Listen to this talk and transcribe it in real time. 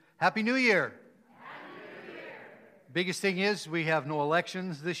Happy New Year. Happy New Year. Biggest thing is we have no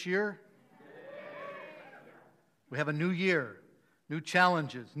elections this year. We have a new year, new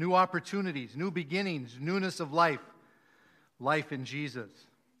challenges, new opportunities, new beginnings, newness of life, life in Jesus.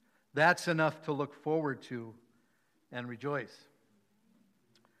 That's enough to look forward to and rejoice.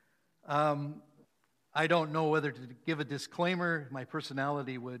 I don't know whether to give a disclaimer. My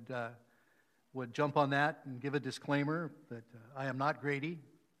personality would jump on that and give a disclaimer that I am not Grady,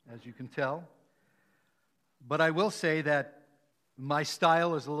 as you can tell. But I will say that my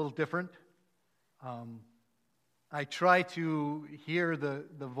style is a little different. I try to hear the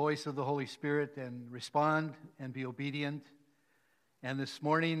voice of the Holy Spirit and respond and be obedient. And this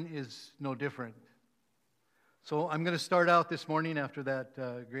morning is no different. So I'm going to start out this morning after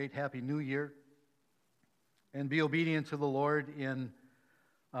that great Happy New Year and be obedient to the Lord in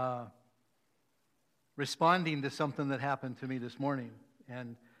responding to something that happened to me this morning.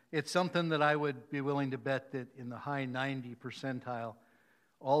 And it's something that I would be willing to bet that in the high 90 percentile,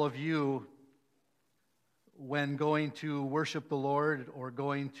 all of you, when going to worship the Lord or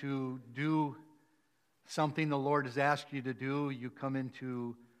going to do something the Lord has asked you to do, you come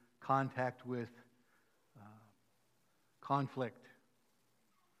into contact with conflict.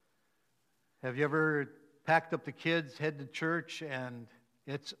 Have you ever packed up the kids, head to church, and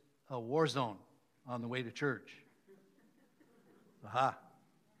it's a war zone on the way to church? Aha.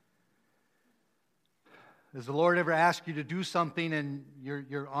 Has the Lord ever asked you to do something and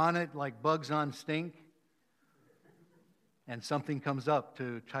you're on it like bugs on stink? And something comes up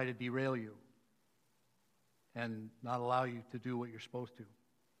to try to derail you and not allow you to do what you're supposed to.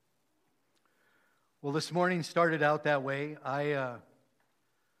 Well, this morning started out that way. I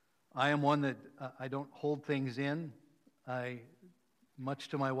am one that I don't hold things in. Much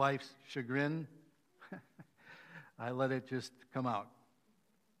to my wife's chagrin, I let it just come out.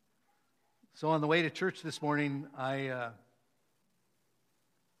 So on the way to church this morning, I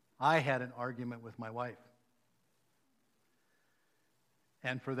had an argument with my wife.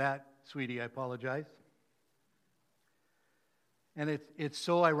 And for that, sweetie, I apologize. And it's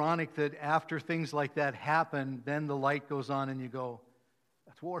so ironic that after things like that happen, then the light goes on and you go,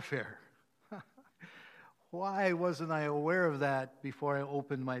 that's warfare. Why wasn't I aware of that before I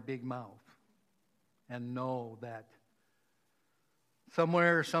opened my big mouth? And know that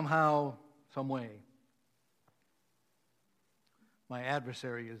somewhere, somehow, some way, my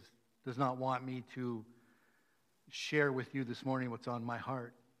adversary does not want me to share with you this morning what's on my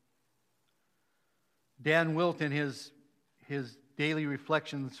heart. Dan Wilt, in his daily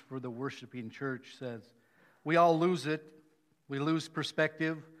reflections for the worshiping church, says, we all lose it. We lose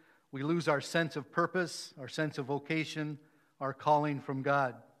perspective. We lose our sense of purpose, our sense of vocation, our calling from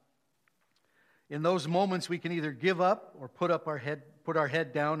God. In those moments, we can either give up or put our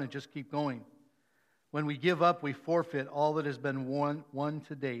head down and just keep going. When we give up, we forfeit all that has been won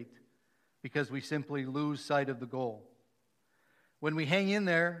to date because we simply lose sight of the goal. When we hang in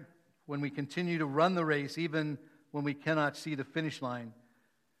there, when we continue to run the race, even when we cannot see the finish line,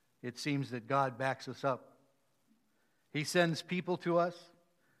 it seems that God backs us up. He sends people to us.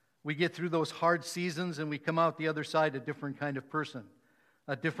 We get through those hard seasons and we come out the other side a different kind of person,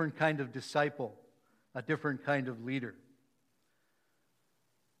 a different kind of disciple, a different kind of leader.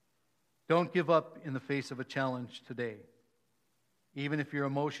 Don't give up in the face of a challenge today, even if your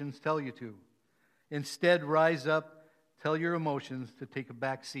emotions tell you to. Instead, rise up, tell your emotions to take a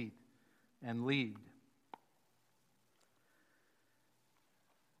back seat and lead.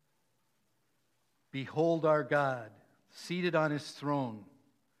 Behold our God, seated on his throne.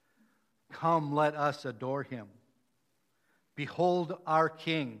 Come, let us adore him. Behold our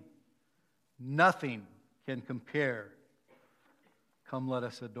King. Nothing can compare. Come, let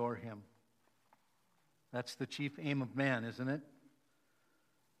us adore him. That's the chief aim of man, isn't it?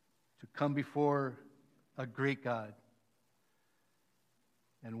 To come before a great God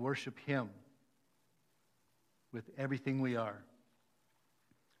and worship him with everything we are.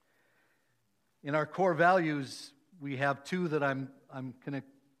 In our core values, we have two that I'm going to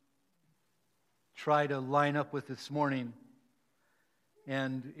try to line up with this morning.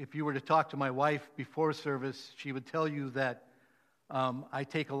 And if you were to talk to my wife before service, she would tell you that I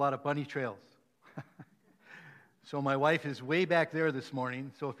take a lot of bunny trails. So my wife is way back there this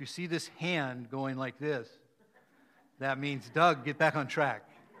morning. So if you see this hand going like this, that means, Doug, get back on track.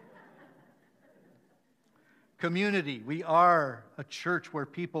 Community. We are a church where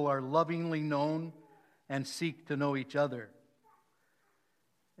people are lovingly known and seek to know each other.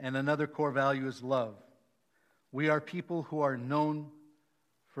 And another core value is love. We are people who are known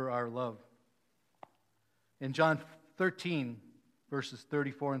for our love. In John 13, verses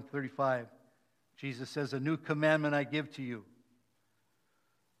 34 and 35. Jesus says, "A new commandment I give to you."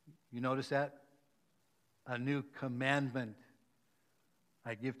 You notice that? A new commandment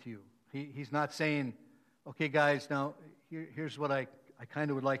I give to you. He's not saying, "Okay, guys, now here's what I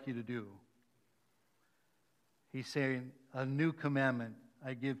kind of would like you to do." He's saying, "A new commandment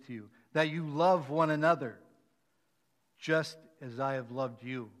I give to you, that you love one another, just as I have loved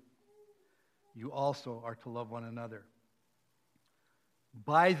you. You also are to love one another.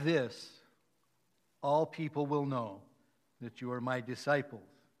 By this, all people will know that you are my disciples,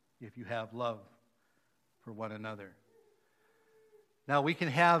 if you have love for one another." Now, we can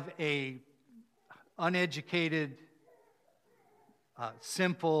have a uneducated,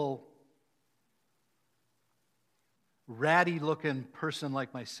 simple, ratty-looking person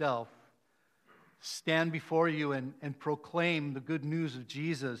like myself stand before you and proclaim the good news of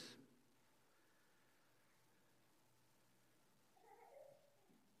Jesus.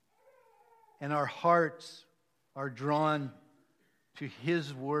 And our hearts are drawn to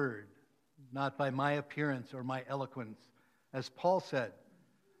His word, not by my appearance or my eloquence, as Paul said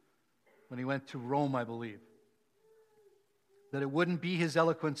when he went to Rome, I believe. That it wouldn't be his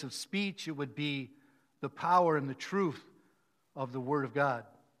eloquence of speech, it would be the power and the truth of the Word of God.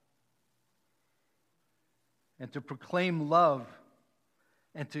 And to proclaim love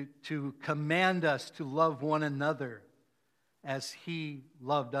and to command us to love one another as He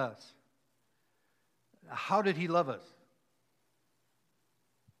loved us. How did He love us?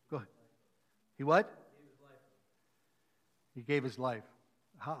 Go ahead. He what? He gave His life.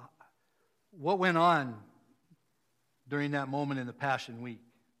 What went on during that moment in the Passion Week?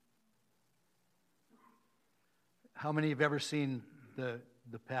 How many have ever seen the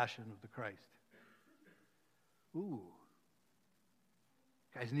Passion of the Christ? Ooh.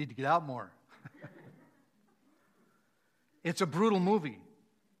 Guys need to get out more. It's a brutal movie.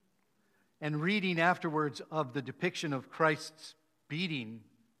 And reading afterwards of the depiction of Christ's beating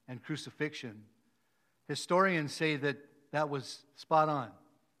and crucifixion, historians say that that was spot on.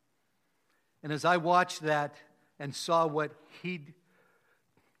 And as I watched that and saw what he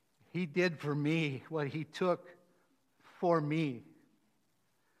did for me, what He took for me,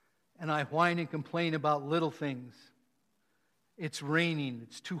 and I whine and complain about little things. It's raining,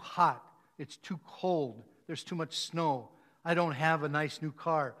 it's too hot, it's too cold, there's too much snow. I don't have a nice new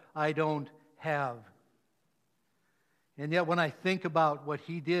car. I don't have. And yet when I think about what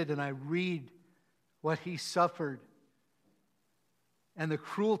He did and I read what He suffered and the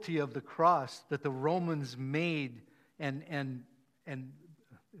cruelty of the cross that the Romans made and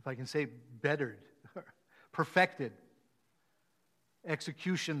if I can say bettered, perfected,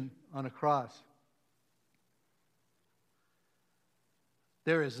 execution on a cross.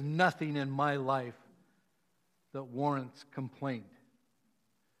 There is nothing in my life that warrants complaint.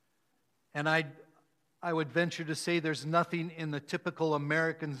 And I would venture to say there's nothing in the typical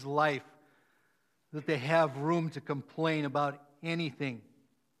American's life that they have room to complain about anything.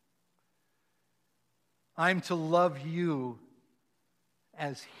 I'm to love you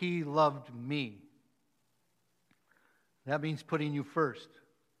as He loved me. That means putting you first.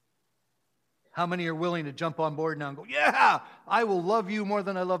 How many are willing to jump on board now and go, "Yeah, I will love you more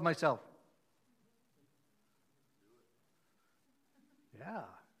than I love myself"? Yeah.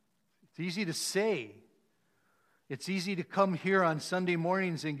 It's easy to say. It's easy to come here on Sunday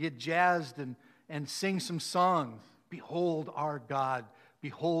mornings and get jazzed and sing some songs. Behold our God.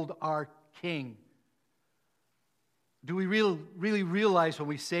 Behold our King. Do we really realize when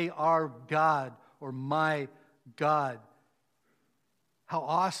we say our God or my God, how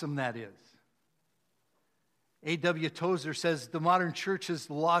awesome that is? A.W. Tozer says the modern church has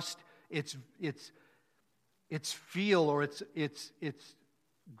lost its feel or its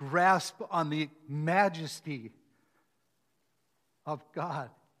grasp on the majesty of God.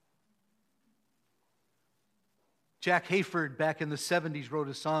 Jack Hayford back in the 70s wrote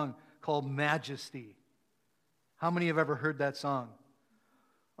a song called Majesty. How many have ever heard that song?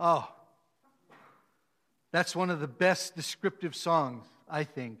 Oh, that's one of the best descriptive songs, I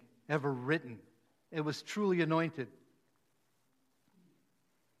think, ever written. It was truly anointed.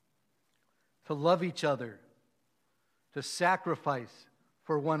 To love each other, to sacrifice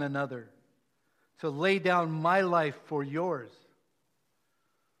for one another, to lay down my life for yours.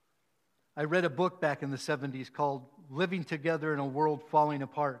 I read a book back in the 70s called Living Together in a World Falling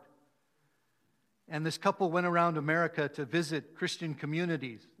Apart. And this couple went around America to visit Christian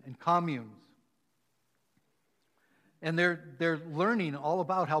communities and communes. And they're learning all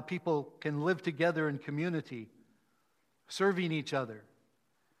about how people can live together in community, serving each other.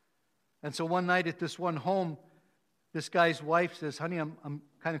 And so one night at this one home, This guy's wife says, honey, I'm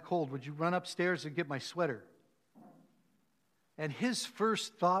kind of cold. Would you run upstairs and get my sweater? And his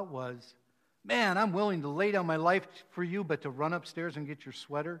first thought was, man, I'm willing to lay down my life for you, but to run upstairs and get your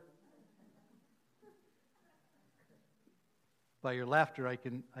sweater? By your laughter, I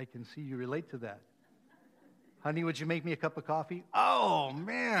can see you relate to that. Honey, would you make me a cup of coffee? Oh,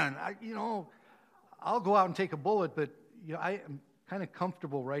 man, I'll go out and take a bullet, but I am kind of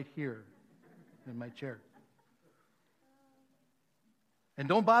comfortable right here in my chair. And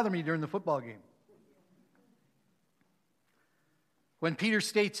don't bother me during the football game. When Peter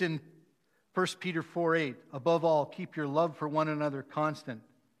states in 1 Peter 4:8, above all, keep your love for one another constant,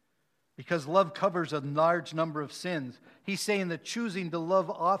 because love covers a large number of sins. He's saying that choosing to love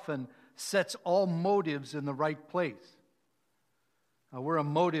often sets all motives in the right place. Now, we're a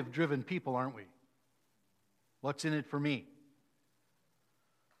motive-driven people, aren't we? What's in it for me?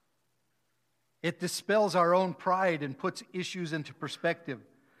 It dispels our own pride and puts issues into perspective.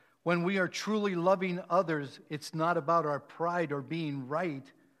 When we are truly loving others, it's not about our pride or being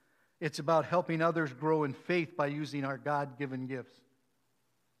right. It's about helping others grow in faith by using our God-given gifts.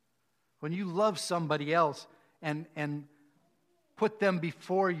 When you love somebody else and put them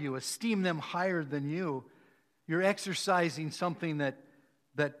before you, esteem them higher than you, you're exercising something that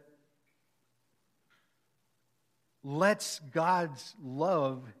lets God's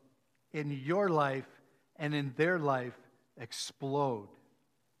love in your life and in their life explode.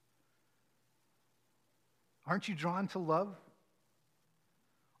 Aren't you drawn to love?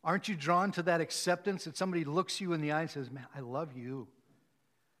 Aren't you drawn to that acceptance that somebody looks you in the eye and says, man, I love you,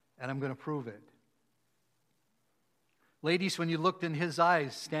 and I'm going to prove it? Ladies, when you looked in his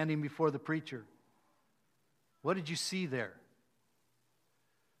eyes standing before the preacher, what did you see there?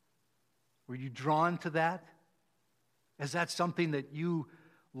 Were you drawn to that? Is that something that you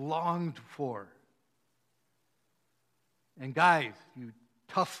longed for? And guys, you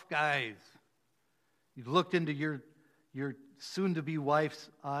tough guys, you looked into your soon-to-be wife's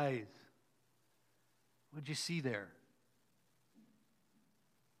eyes. What did you see there?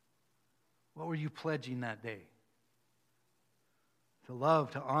 What were you pledging that day? To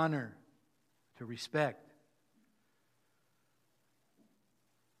love, to honor, to respect.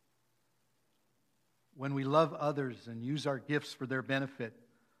 When we love others and use our gifts for their benefit,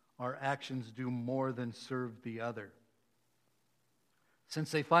 our actions do more than serve the other.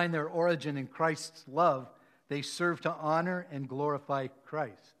 Since they find their origin in Christ's love, they serve to honor and glorify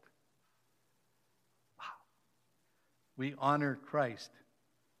Christ. Wow. We honor Christ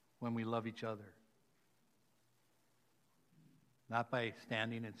when we love each other. Not by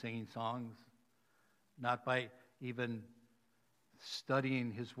standing and singing songs, not by even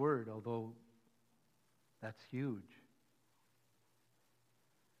studying His Word, although that's huge.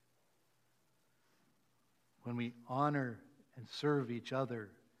 When we honor and serve each other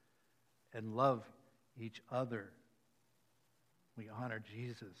and love each other, we honor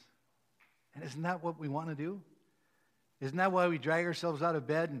Jesus. And isn't that what we want to do? Isn't that why we drag ourselves out of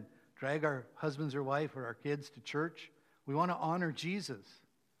bed and drag our husbands or wife or our kids to church? We want to honor Jesus.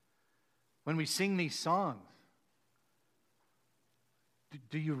 When we sing these songs,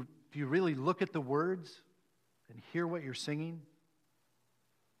 do you really look at the words and hear what you're singing?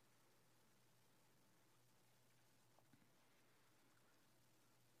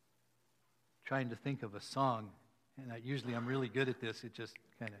 Trying to think of a song, and usually I'm really good at this. It just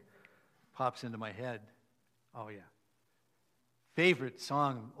kind of pops into my head. Oh, yeah. Favorite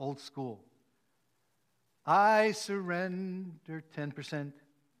song, old school. I surrender 10%.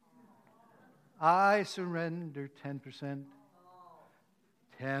 I surrender 10%.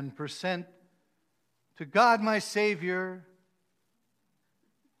 10% to God my Savior.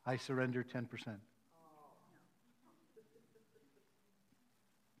 I surrender 10%.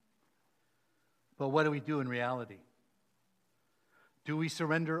 But what do we do in reality? Do we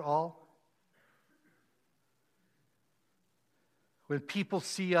surrender all? When people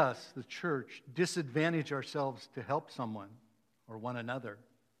see us, the church, disadvantage ourselves to help someone or one another,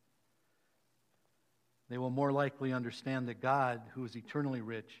 they will more likely understand that God, who is eternally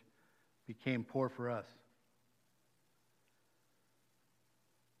rich, became poor for us.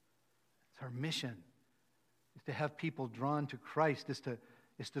 It's our mission, is to have people drawn to Christ, is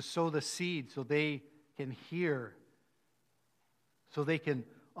to sow the seed so they can hear, so they can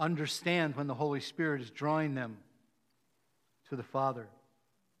understand when the Holy Spirit is drawing them to the Father.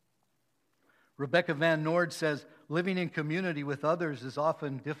 Rebecca Van Noord says, living in community with others is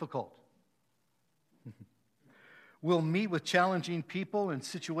often difficult. We'll meet with challenging people and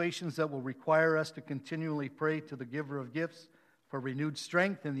situations that will require us to continually pray to the giver of gifts for renewed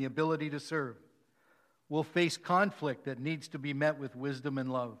strength and the ability to serve. We'll face conflict that needs to be met with wisdom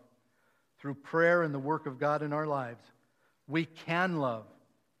and love. Through prayer and the work of God in our lives, we can love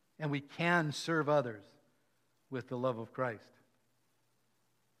and we can serve others with the love of Christ.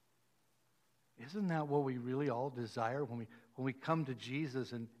 Isn't that what we really all desire when we come to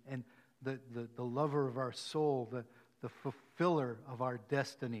Jesus and the lover of our soul, the fulfiller of our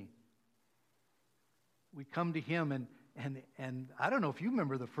destiny? We come to Him and I don't know if you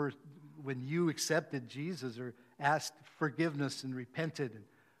remember the first, when you accepted Jesus or asked forgiveness and repented.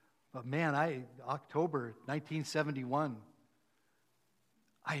 But man, October 1971,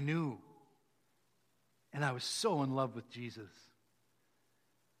 I knew. And I was so in love with Jesus.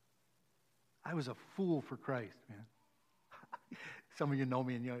 I was a fool for Christ, man. Some of you know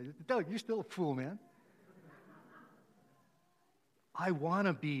me and you're, Doug, you're still a fool, man. I want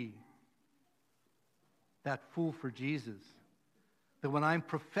to be that fool for Jesus. That when I'm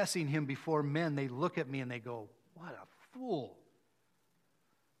professing Him before men, they look at me and they go, what a fool.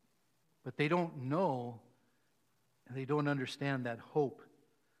 But they don't know and they don't understand that hope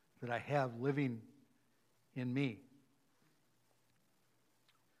that I have living in me.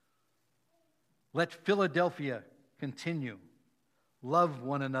 Let Philadelphia continue. Love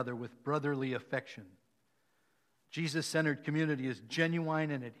one another with brotherly affection. Jesus-centered community is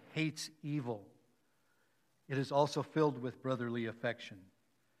genuine and it hates evil. It is also filled with brotherly affection.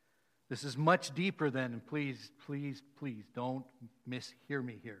 This is much deeper than, and please don't mishear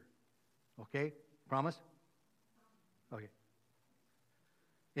me here. Okay? Promise? Okay.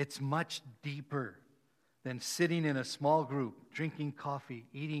 It's much deeper than sitting in a small group, drinking coffee,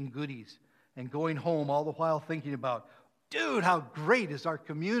 eating goodies, and going home all the while thinking about, dude, how great is our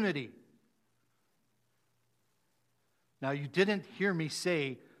community? Now, you didn't hear me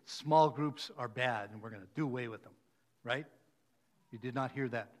say small groups are bad and we're going to do away with them, right? You did not hear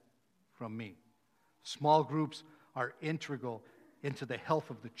that from me. Small groups are integral into the health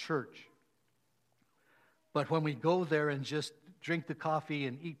of the church. But when we go there and just drink the coffee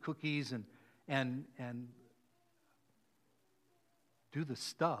and eat cookies and do the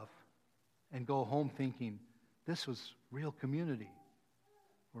stuff and go home thinking, this was real community,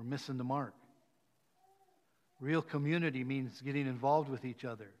 we're missing the mark. Real community means getting involved with each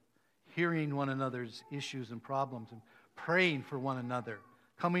other, hearing one another's issues and problems, and praying for one another,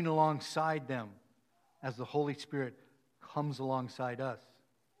 coming alongside them as the Holy Spirit comes alongside us.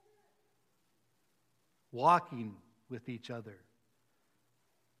 Walking with each other,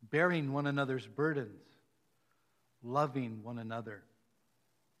 bearing one another's burdens, loving one another.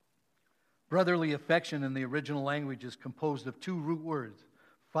 Brotherly affection in the original language is composed of two root words,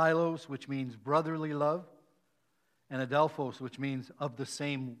 philos, which means brotherly love, and adelphos, which means of the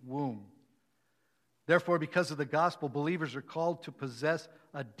same womb. Therefore, because of the gospel, believers are called to possess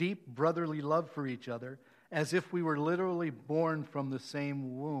a deep brotherly love for each other, as if we were literally born from the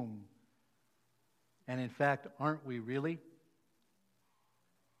same womb. And in fact, aren't we really?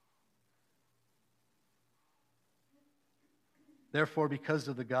 Therefore, because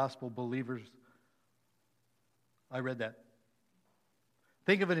of the gospel, believers, I read that.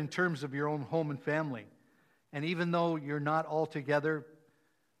 Think of it in terms of your own home and family. And even though you're not all together,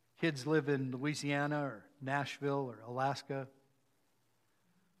 kids live in Louisiana or Nashville or Alaska,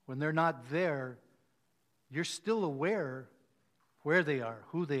 when they're not there, you're still aware where they are,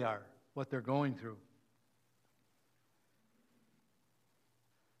 who they are, what they're going through.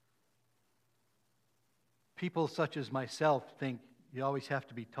 People such as myself think you always have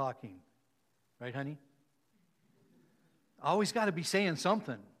to be talking. Right, honey? Always got to be saying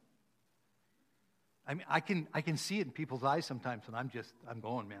something. I mean, I can see it in people's eyes sometimes when I'm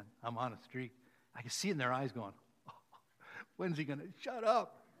going, man. I'm on a streak. I can see it in their eyes going, oh, when's he going to shut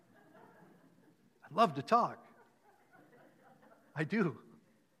up? I love to talk. I do.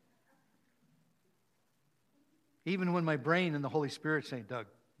 Even when my brain and the Holy Spirit saying, Doug,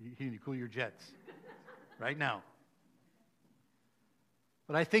 you need to cool your jets right now.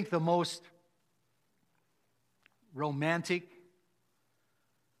 But I think the most romantic,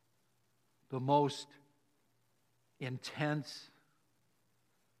 the most intense,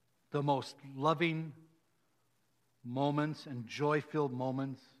 the most loving moments and joy-filled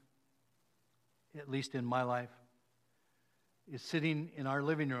moments, at least in my life, is sitting in our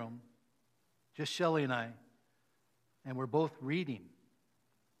living room, just Shelley and I, and we're both reading.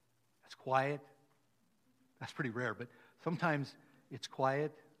 It's quiet. That's pretty rare, but sometimes it's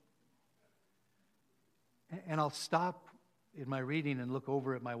quiet. And I'll stop in my reading and look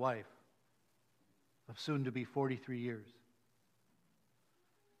over at my wife of soon to be 43 years.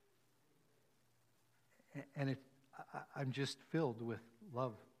 And I'm just filled with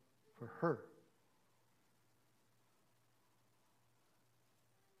love for her.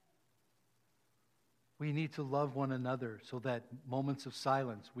 We need to love one another so that moments of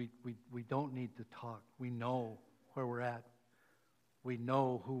silence, we don't need to talk. We know where we're at. We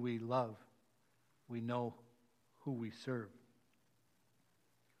know who we love. We know who we serve.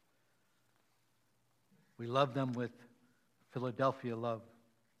 We love them with Philadelphia love,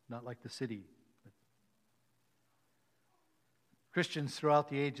 not like the city. Christians throughout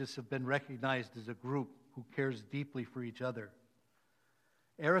the ages have been recognized as a group who cares deeply for each other.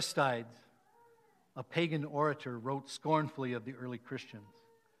 Aristides, a pagan orator, wrote scornfully of the early Christians,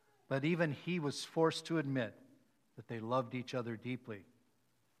 but even he was forced to admit that they loved each other deeply.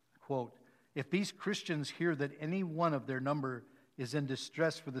 Quote, "If these Christians hear that any one of their number is in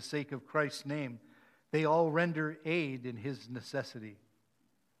distress for the sake of Christ's name, they all render aid in his necessity."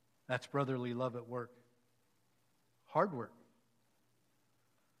 That's brotherly love at work. Hard work.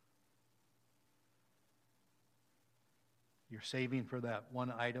 You're saving for that one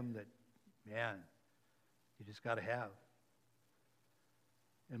item that, man, you just got to have.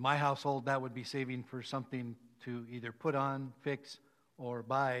 In my household, that would be saving for something to either put on, fix, or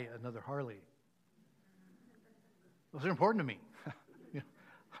buy another Harley. Those are important to me.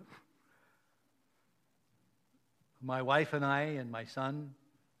 My wife and I and my son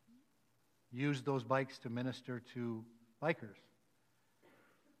use those bikes to minister to bikers.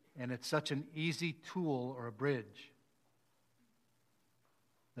 And it's such an easy tool or a bridge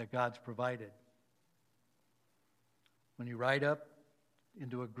that God's provided. When you ride up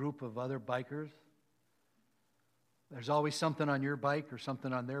into a group of other bikers, there's always something on your bike or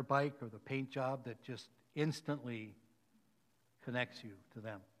something on their bike or the paint job that just instantly connects you to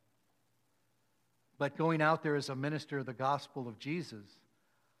them. But going out there as a minister of the gospel of Jesus,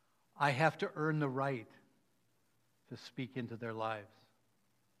 I have to earn the right to speak into their lives.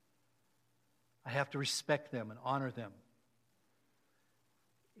 I have to respect them and honor them.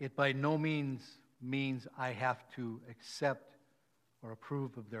 It by no means I have to accept or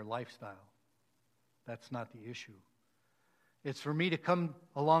approve of their lifestyle. That's not the issue. It's for me to come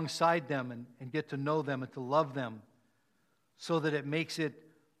alongside them and get to know them and to love them so that it makes it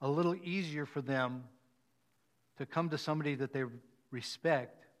a little easier for them to come to somebody that they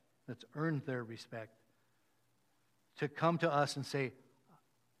respect, that's earned their respect, to come to us and say,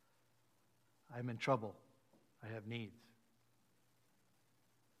 I'm in trouble. I have needs.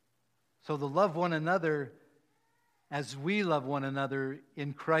 So to love one another as we love one another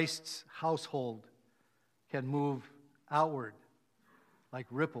in Christ's household can move outward like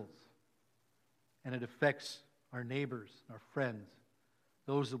ripples. And it affects our neighbors, our friends,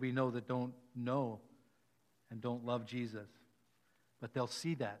 those that we know that don't know and don't love Jesus. But they'll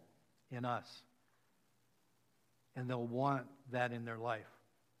see that in us. And they'll want that in their life.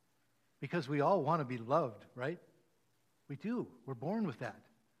 Because we all want to be loved, right? We do. We're born with that.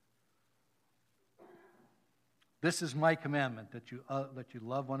 This is my commandment, that you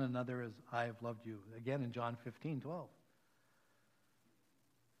love one another as I have loved you. Again, in John 15:12.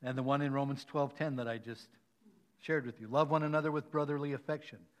 And the one in Romans 12:10 that I just shared with you. Love one another with brotherly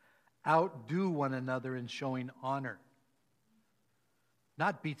affection. Outdo one another in showing honor.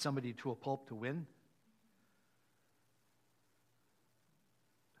 Not beat somebody to a pulp to win.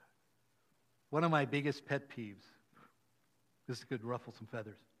 One of my biggest pet peeves, this could ruffle some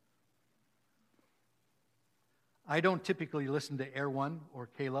feathers. I don't typically listen to Air One or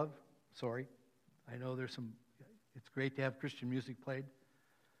K-Love. Sorry. I know it's great to have Christian music played.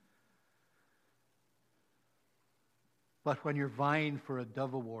 But when you're vying for a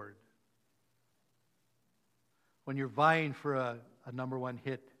Dove Award, when you're vying for a number one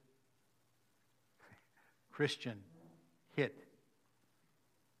hit, Christian hit,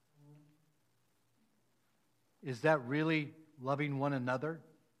 is that really loving one another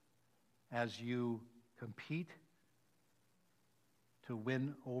as you compete to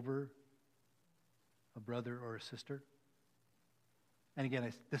win over a brother or a sister? And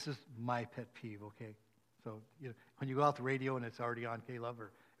again, this is my pet peeve, okay? So when you go out the radio and it's already on K-Love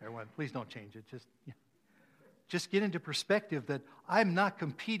or everyone, please don't change it. Just get into perspective that I'm not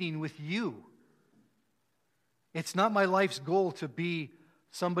competing with you. It's not my life's goal to be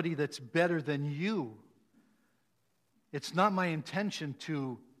somebody that's better than you. It's not my intention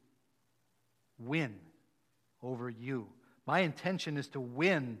to win over you. My intention is to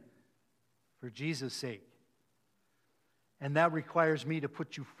win for Jesus' sake. And that requires me to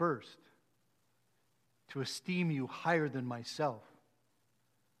put you first, to esteem you higher than myself.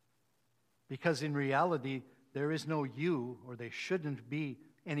 Because in reality, there is no you, or there shouldn't be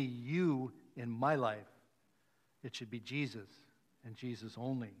any you in my life. It should be Jesus, and Jesus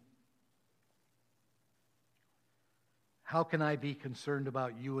only. How can I be concerned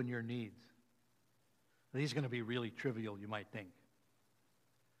about you and your needs? These are going to be really trivial, you might think.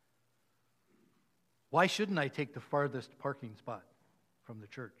 Why shouldn't I take the farthest parking spot from the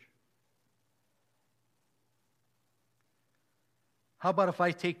church? How about if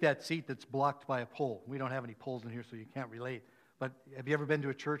I take that seat that's blocked by a pole? We don't have any poles in here, so you can't relate. But have you ever been to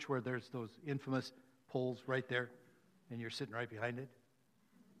a church where there's those infamous poles right there, and you're sitting right behind it?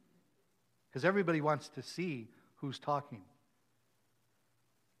 Because everybody wants to see who's talking.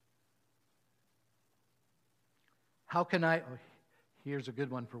 How can I, here's a good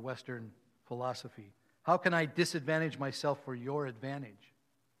one for Western philosophy. How can I disadvantage myself for your advantage?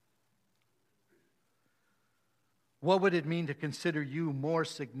 What would it mean to consider you more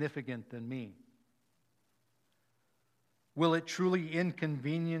significant than me? Will it truly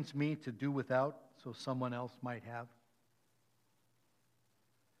inconvenience me to do without so someone else might have?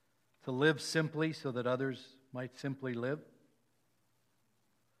 To live simply so that others might simply live?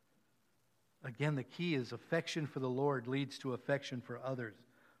 Again, the key is affection for the Lord leads to affection for others,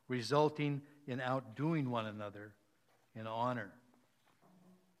 resulting in outdoing one another in honor.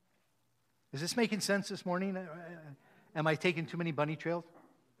 Is this making sense this morning? Am I taking too many bunny trails?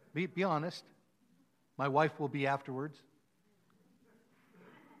 Be honest. My wife will be afterwards.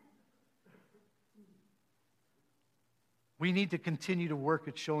 We need to continue to work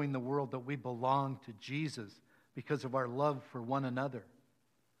at showing the world that we belong to Jesus because of our love for one another.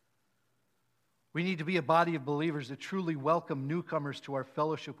 We need to be a body of believers that truly welcome newcomers to our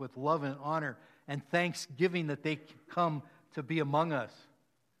fellowship with love and honor and thanksgiving that they come to be among us.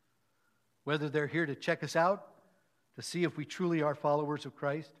 Whether they're here to check us out, to see if we truly are followers of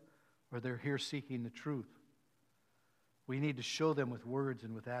Christ, or they're here seeking the truth. We need to show them with words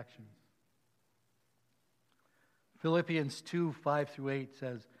and with actions. Philippians 2:5-8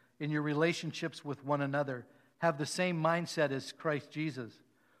 says, "In your relationships with one another, have the same mindset as Christ Jesus,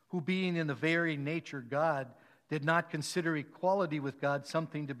 who being in the very nature God, did not consider equality with God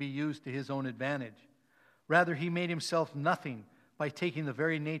something to be used to his own advantage. Rather, he made himself nothing by taking the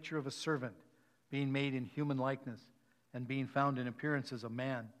very nature of a servant, being made in human likeness, and being found in appearance as a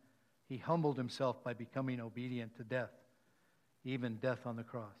man. He humbled himself by becoming obedient to death, even death on the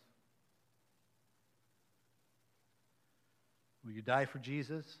cross." Will you die for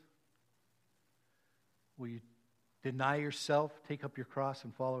Jesus? Will you deny yourself, take up your cross,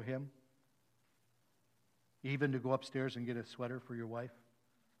 and follow him? Even to go upstairs and get a sweater for your wife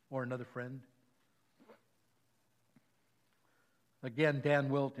or another friend? Again, Dan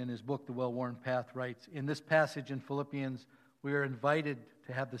Wilt, in his book, The Well-Worn Path, writes, "In this passage in Philippians, we are invited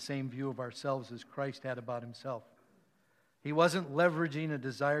to have the same view of ourselves as Christ had about himself. He wasn't leveraging a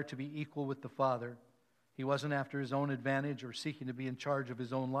desire to be equal with the Father. He wasn't after his own advantage or seeking to be in charge of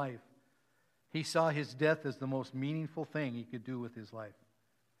his own life. He saw his death as the most meaningful thing he could do with his life.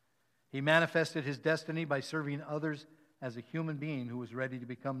 He manifested his destiny by serving others as a human being who was ready to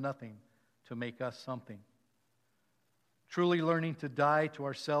become nothing to make us something. Truly learning to die to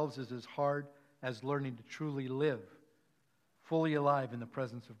ourselves is as hard as learning to truly live, fully alive in the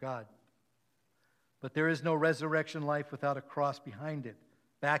presence of God. But there is no resurrection life without a cross behind it,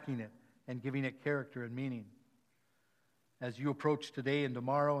 backing it, and giving it character and meaning. As you approach today and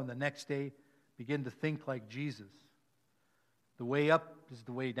tomorrow and the next day, begin to think like Jesus. The way up is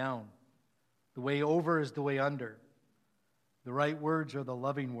the way down. The way over is the way under. The right words are the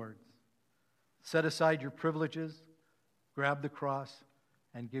loving words. Set aside your privileges, grab the cross,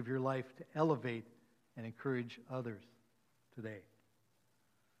 and give your life to elevate and encourage others today.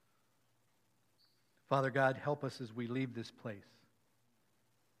 Father God, help us as we leave this place.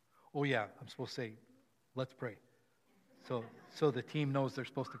 Oh yeah, I'm supposed to say, let's pray. So the team knows they're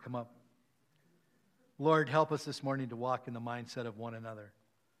supposed to come up. Lord, help us this morning to walk in the mindset of one another.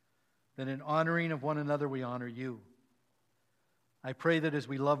 That in honoring of one another, we honor you. I pray that as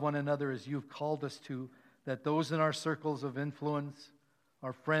we love one another as you've called us to, that those in our circles of influence,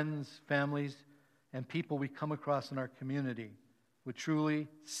 our friends, families, and people we come across in our community would truly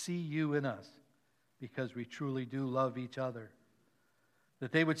see you in us because we truly do love each other.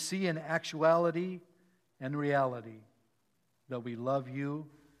 That they would see in actuality and reality that we love you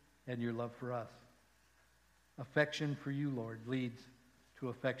and your love for us. Affection for you, Lord, leads to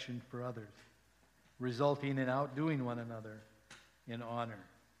affection for others, resulting in outdoing one another in honor.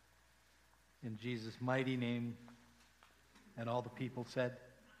 In Jesus' mighty name, and all the people said,